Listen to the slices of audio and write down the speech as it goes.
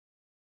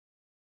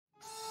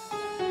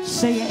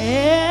Say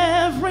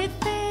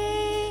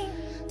everything.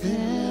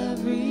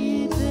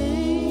 Everything.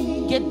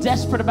 Get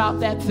desperate about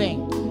that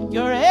thing.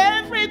 You're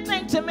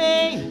everything to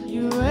me.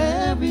 You're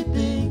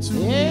everything to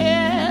me.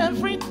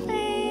 Everything.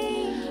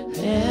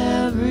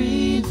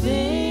 Everything.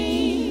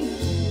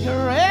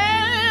 You're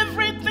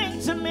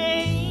everything to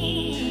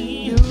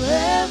me. You're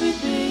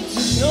everything to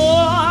me.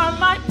 You're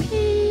my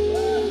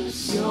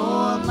peace.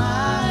 You're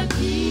my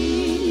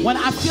peace. When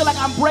I feel like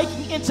I'm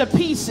breaking into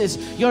pieces,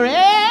 you're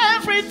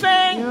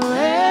everything. You're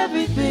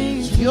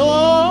everything. You're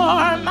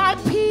my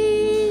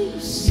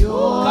peace.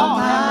 You're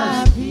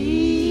my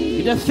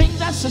peace. The thing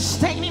that's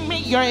sustaining me,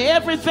 you're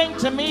everything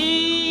to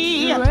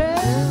me. You're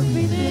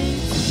everything.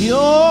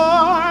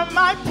 You're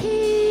my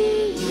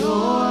peace.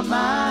 You're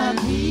my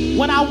peace.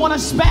 When I want to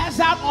spaz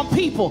out on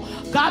people,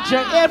 God,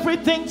 you're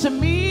everything to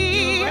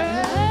me. You're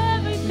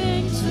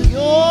everything to me.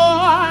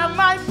 You're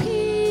my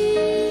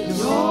peace.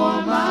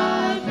 You're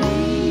my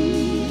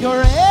peace.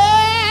 You're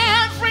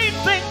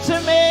everything to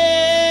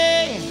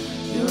me.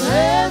 You're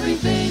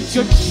everything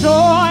to me. Your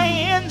joy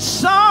in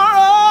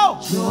sorrow.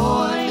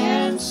 Joy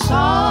in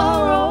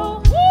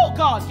sorrow. Oh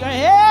God, you're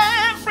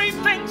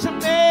everything to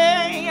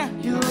me.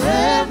 You're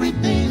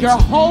everything. Your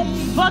hope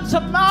for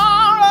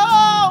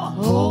tomorrow.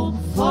 Hope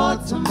for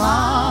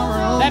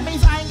tomorrow. That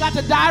means I ain't got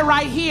to die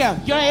right here.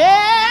 You're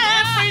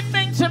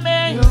everything to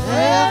me. You're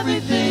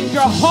everything.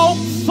 Your hope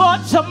for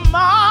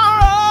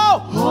tomorrow.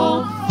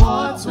 Hope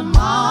for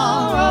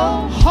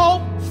tomorrow.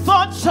 Hope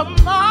for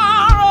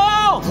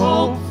tomorrow.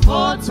 Hope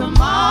for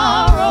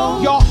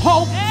tomorrow. Your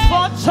hope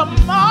for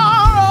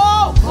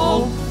tomorrow.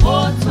 Hope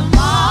for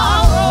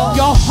tomorrow.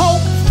 Your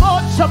hope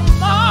for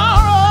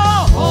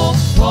tomorrow. Hope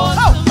for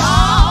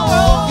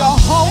tomorrow. Your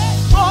hope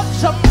for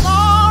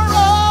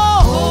tomorrow.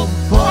 Hope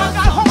for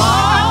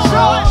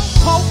tomorrow.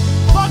 Hope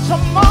for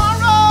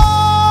tomorrow.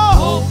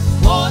 Hope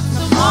for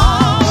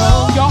tomorrow.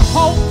 Your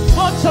hope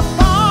for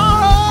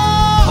tomorrow.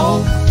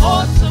 Hope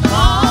for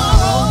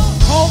tomorrow.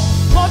 Hope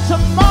for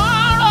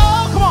tomorrow.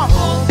 Come on.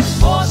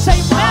 Say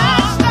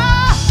Master.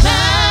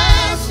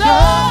 Master.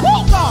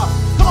 Oh God.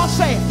 Come on,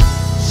 say it.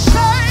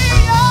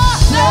 Savior.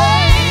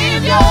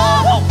 Savior.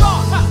 Oh God.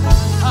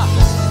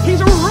 He's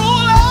a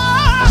ruler.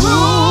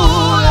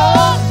 Ruler.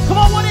 Come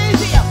on, what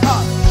is he?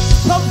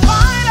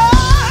 Provider.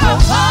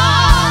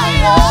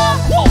 Provider.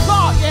 Oh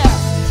God, yeah.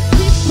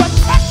 He's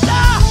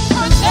protector.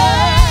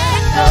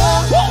 Protector.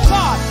 Oh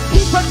God. He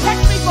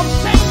protects me from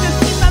dangers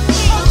in the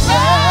need.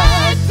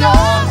 Protector.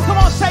 Come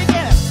on, say it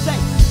again. Say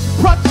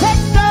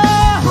protector.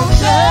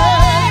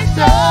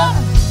 Protector.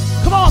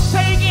 Come on,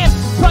 say it again.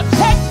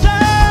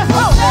 Protector.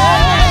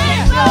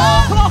 Protector.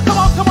 Come on, come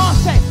on, come on,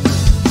 say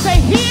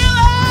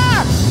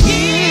healer.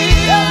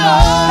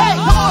 Healer. Hey,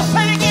 come on,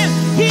 say it again.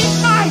 He's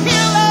my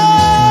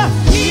healer.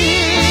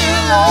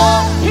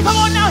 Healer. Hey, come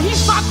on now,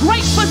 he's my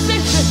great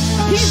physician.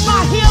 He's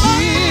my healer.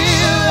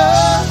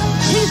 Healer.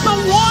 He's the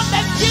one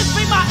that gives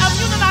me my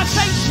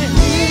immunization.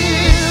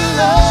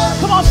 Healer.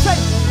 Come on, say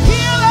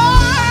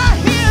healer.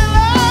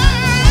 Healer.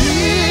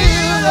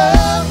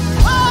 Healer.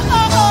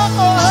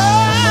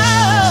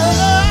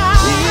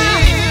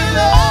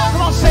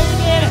 Come on, say it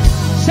again.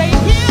 Say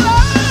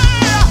healer.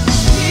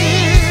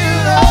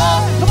 Healer.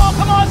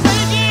 Come on, say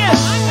it again.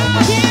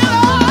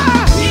 Healer.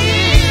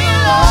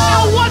 Healer.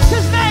 Now what's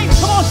his name?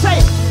 Come on, say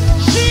it.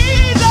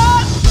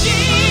 Jesus.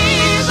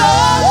 Jesus.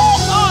 Oh,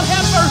 Lord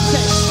have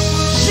mercy.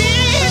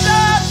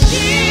 Jesus.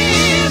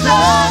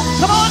 Jesus.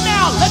 Come on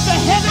now, let the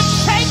heavens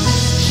shake.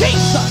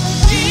 Jesus.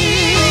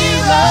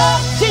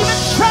 Jesus.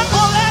 Demons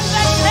tremble at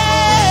that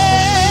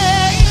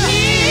name.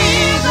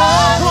 Jesus.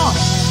 Come on.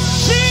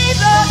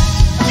 Jesus.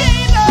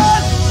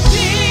 Jesus.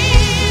 Jesus.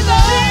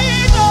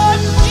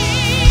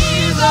 Jesus.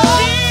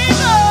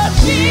 Jesus.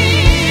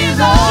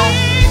 Jesus.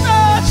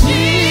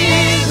 Jesus.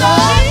 Jesus.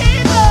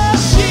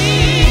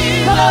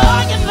 The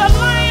lion and the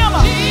lamb.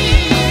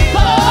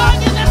 The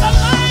lion and the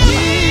lamb.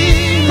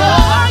 The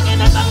lion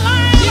and the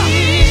lamb.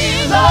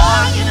 The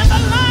lion and the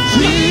lamb.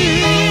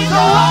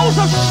 The rose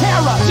of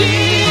Sharon.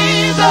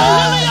 The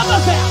lily of the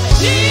valley.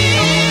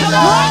 The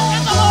bright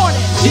and the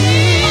morning.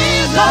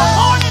 The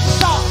morning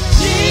star.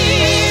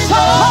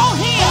 Call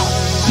him.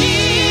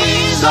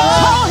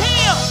 Call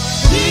him.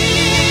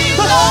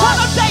 The son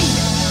of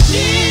David.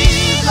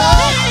 Jesus.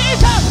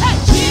 Hey.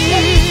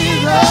 Jesus.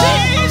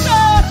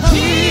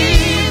 Jesus.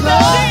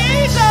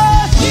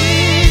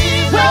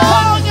 We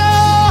call you.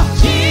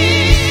 We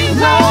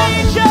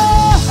need you.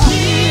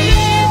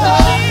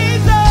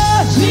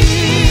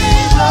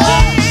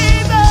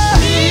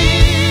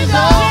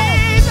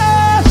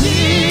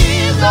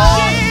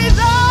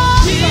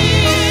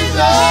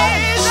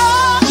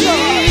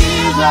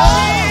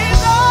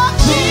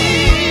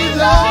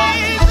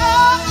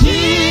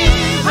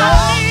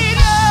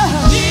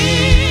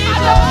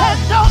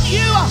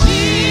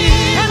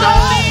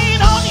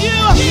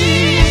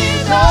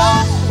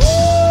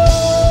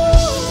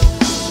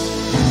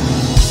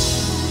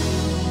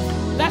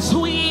 That's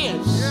who he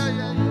is.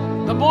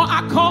 The more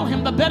I call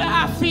him, the better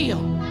I feel.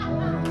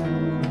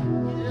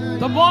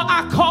 The more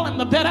I call him,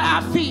 the better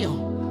I feel.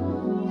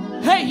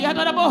 Hey,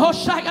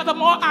 the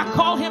more I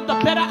call him, the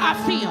better I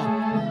feel.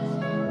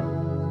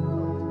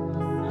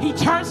 He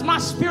turns my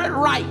spirit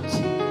right.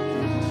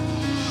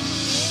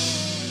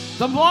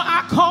 The more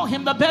I call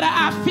him, the better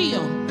I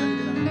feel.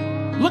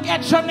 Look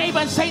at your neighbor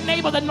and say,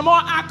 neighbor, the more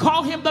I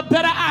call him, the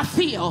better I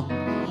feel.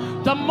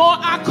 The more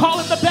I call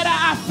him, the better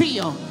I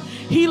feel.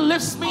 He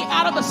lifts me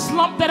out of the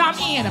slump that I'm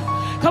in.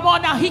 Come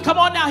on now, he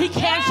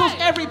cancels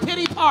every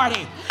pity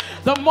party.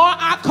 The more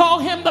I call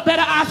him, the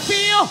better I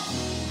feel.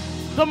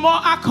 The more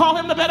I call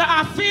him, the better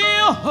I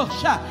feel.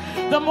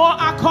 The more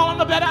I call him,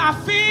 the better I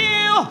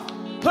feel.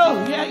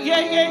 Oh, yeah.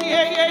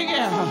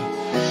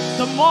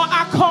 The more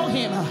I call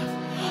him,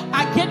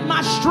 I get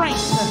my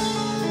strength.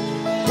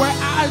 Where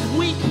I was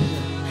weak,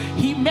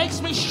 he makes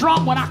me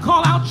strong. When I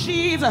call out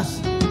Jesus,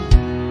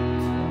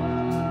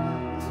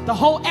 the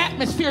whole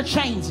atmosphere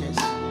changes.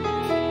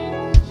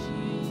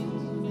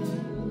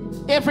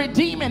 Every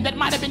demon that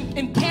might have been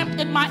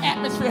encamped in my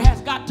atmosphere has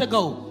got to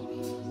go.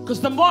 Because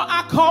the more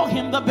I call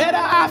him, the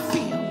better I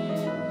feel.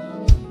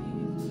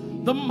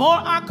 The more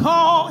I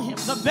call him,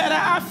 the better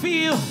I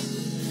feel.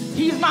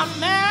 He's my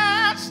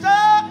master,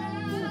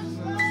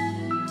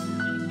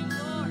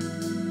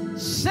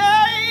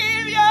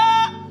 Savior,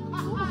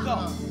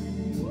 God,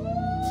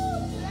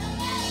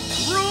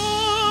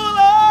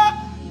 ruler,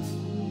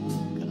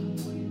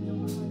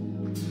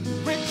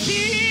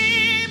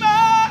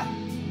 Redeemer,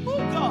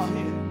 God.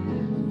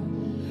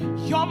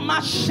 You're my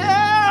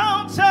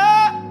shelter,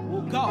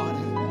 God.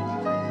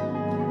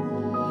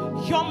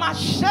 You're my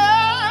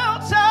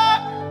shelter.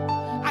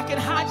 I can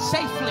hide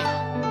safely.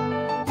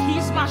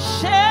 He's my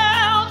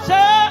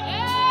shelter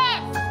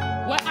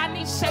where I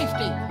need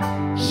safety.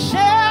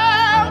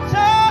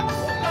 Shelter,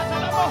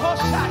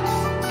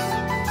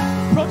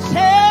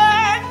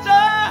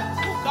 protector,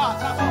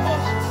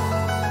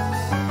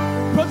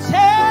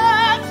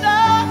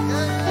 protector,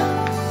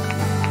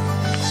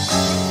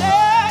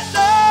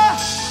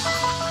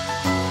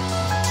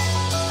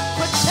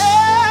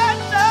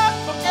 protector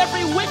from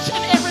every witch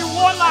and every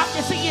warlock.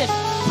 Yes, he is.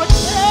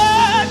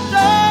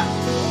 Protector.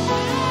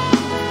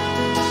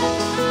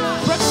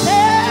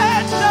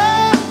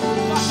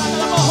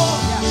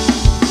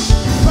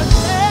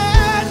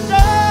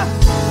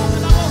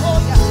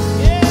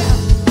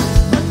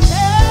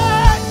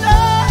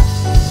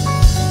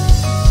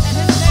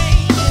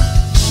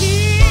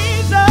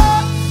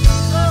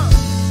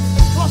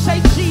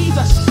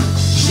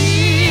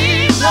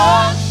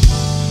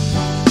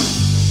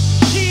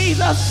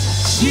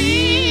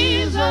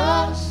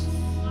 Jesus.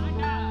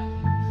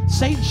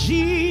 Say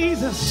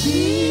Jesus.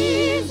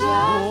 Jesus.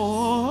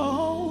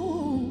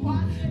 Oh,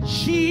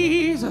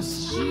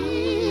 Jesus.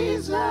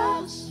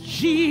 Jesus.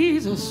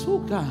 Jesus. Oh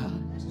God.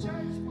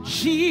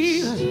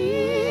 Jesus.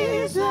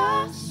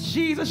 Jesus.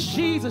 Jesus.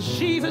 Jesus.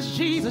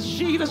 Jesus.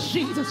 Jesus.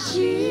 Jesus.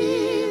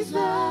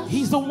 Jesus.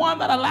 He's the one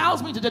that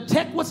allows me to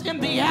detect what's in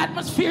the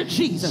atmosphere.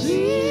 Jesus.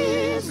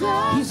 Jesus.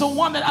 He's the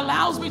one that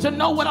allows me to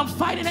know what I'm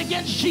fighting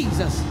against.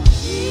 Jesus.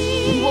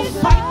 He will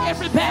fight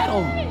every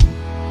battle.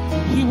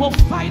 He will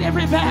fight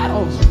every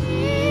battle.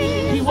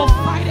 He will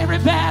fight every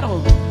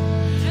battle.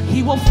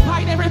 He will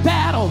fight every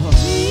battle.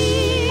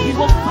 He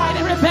will fight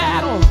every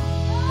battle.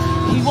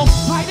 He will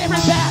fight every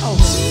battle.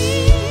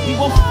 He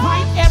will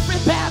fight every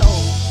battle.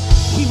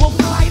 He will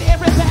fight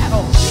every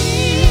battle.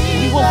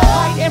 He will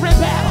fight every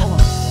battle.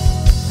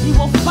 He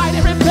will fight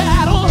every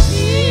battle.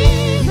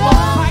 He will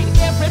fight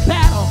every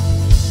battle.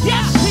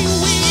 Yes, he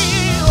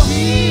will.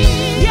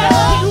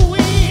 Yes, he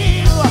will.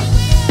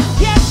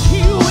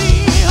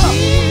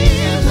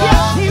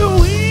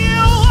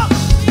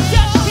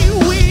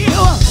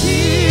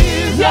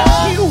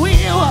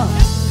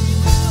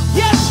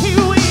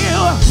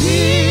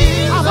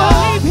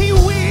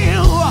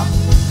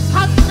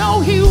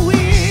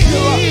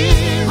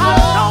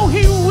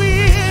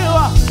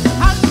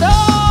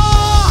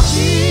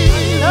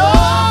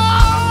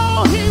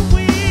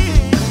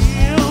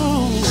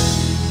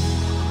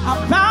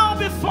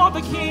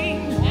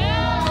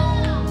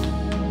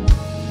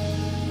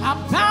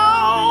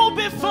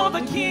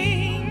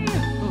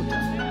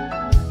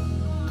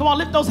 Come on,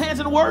 lift those hands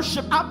in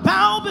worship. I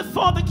bow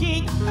before the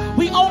King.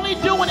 We only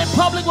do it in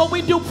public what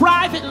we do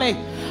privately.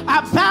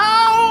 I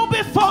bow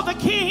before the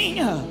King.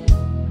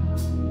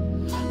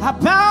 I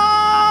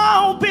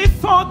bow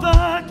before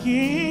the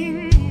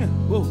King.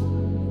 Whoa.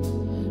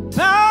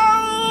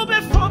 Bow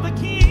before the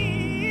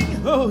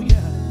King. Oh yeah.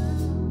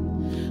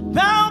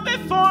 Bow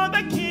before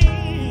the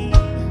King.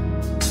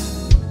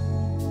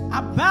 I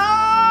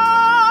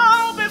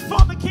bow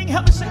before the King.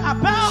 Help me say, I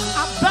bow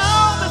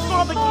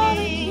before the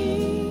King.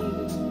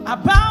 I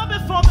bow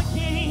before the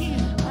King.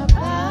 I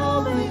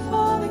bow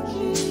before the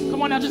King.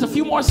 Come on now, just a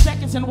few more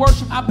seconds in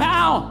worship. I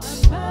bow. I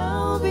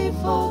bow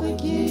before the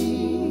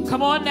King.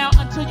 Come on now,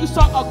 until you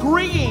start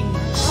agreeing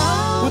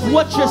with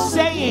what you're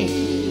saying.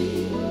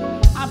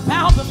 I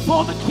bow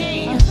before the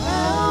King. I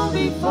bow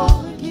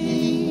before the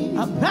King.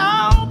 I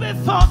bow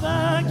before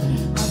the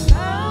King. I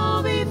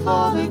bow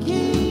before the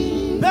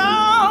King.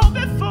 Bow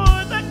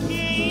before the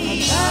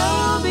King. I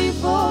bow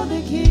before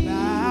the King.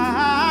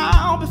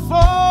 Bow before.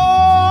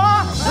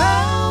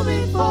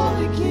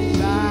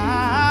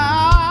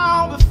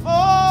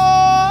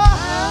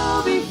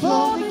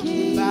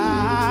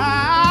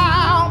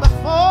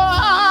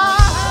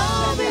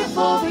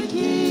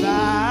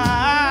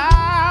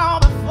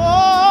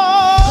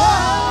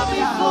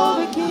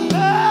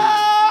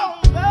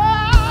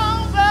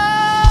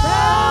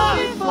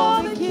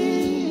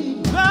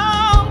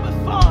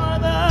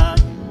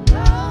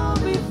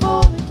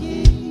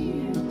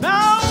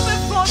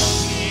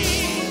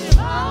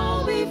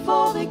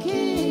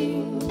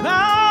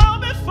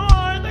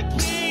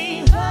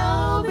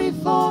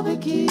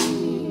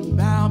 King.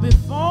 Bow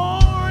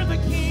before the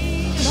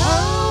King.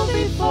 Bow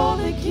before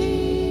the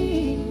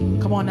King.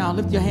 Come on now,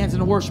 lift your hands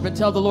in worship and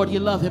tell the Lord you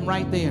love him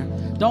right there.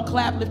 Don't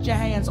clap, lift your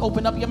hands,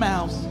 open up your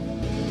mouths.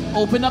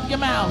 Open up your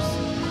mouths.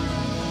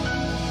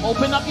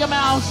 Open up your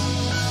mouths.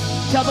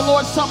 Tell the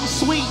Lord something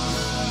sweet.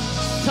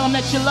 Tell him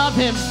that you love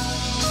him.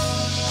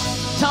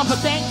 Tell him for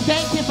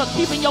thank him for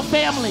keeping your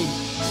family,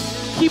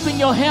 keeping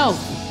your health,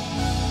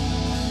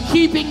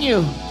 keeping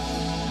you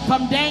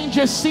from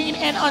danger seen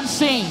and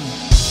unseen,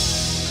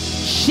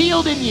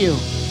 shielding you,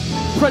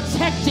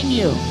 protecting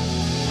you,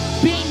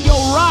 being your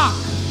rock,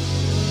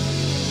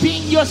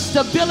 being your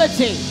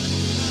stability,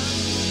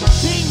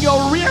 being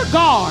your rear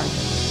guard,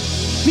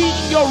 being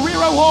your rear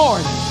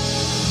reward,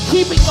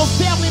 keeping your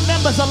family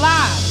members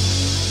alive.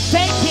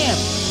 Thank him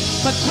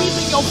for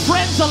keeping your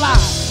friends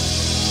alive.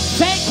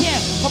 Thank him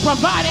for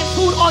providing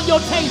food on your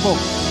table,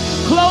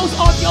 clothes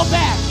on your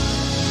back.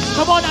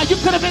 Come on now, you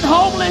could have been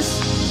homeless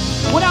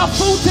without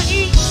food to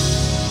eat,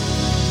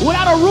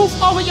 without a roof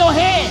over your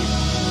head.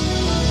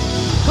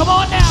 Come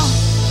on now,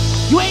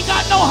 you ain't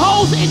got no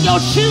holes in your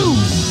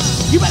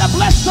shoes. You better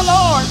bless the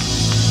Lord.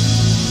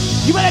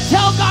 You better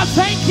tell God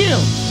thank you.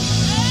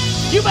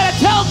 You better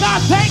tell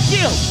God thank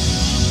you.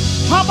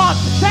 Come on,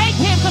 thank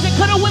him, because it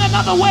could have went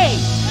another way.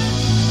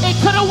 It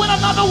could have went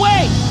another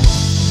way.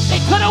 It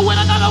could have went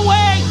another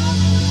way.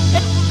 It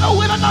could have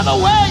went another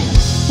way.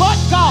 But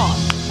God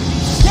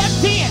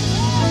stepped in,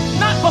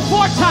 not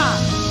before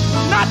time,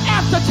 not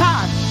after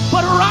time,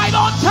 but right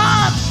on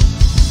time.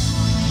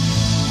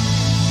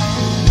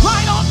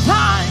 Right on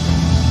time.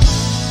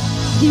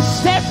 He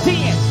stepped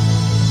in.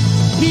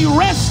 He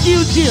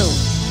rescued you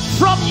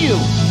from you.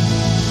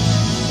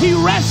 He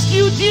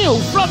rescued you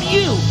from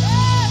you.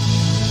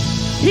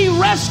 He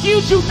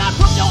rescued you not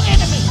from your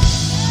enemy,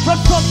 but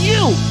from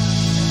you.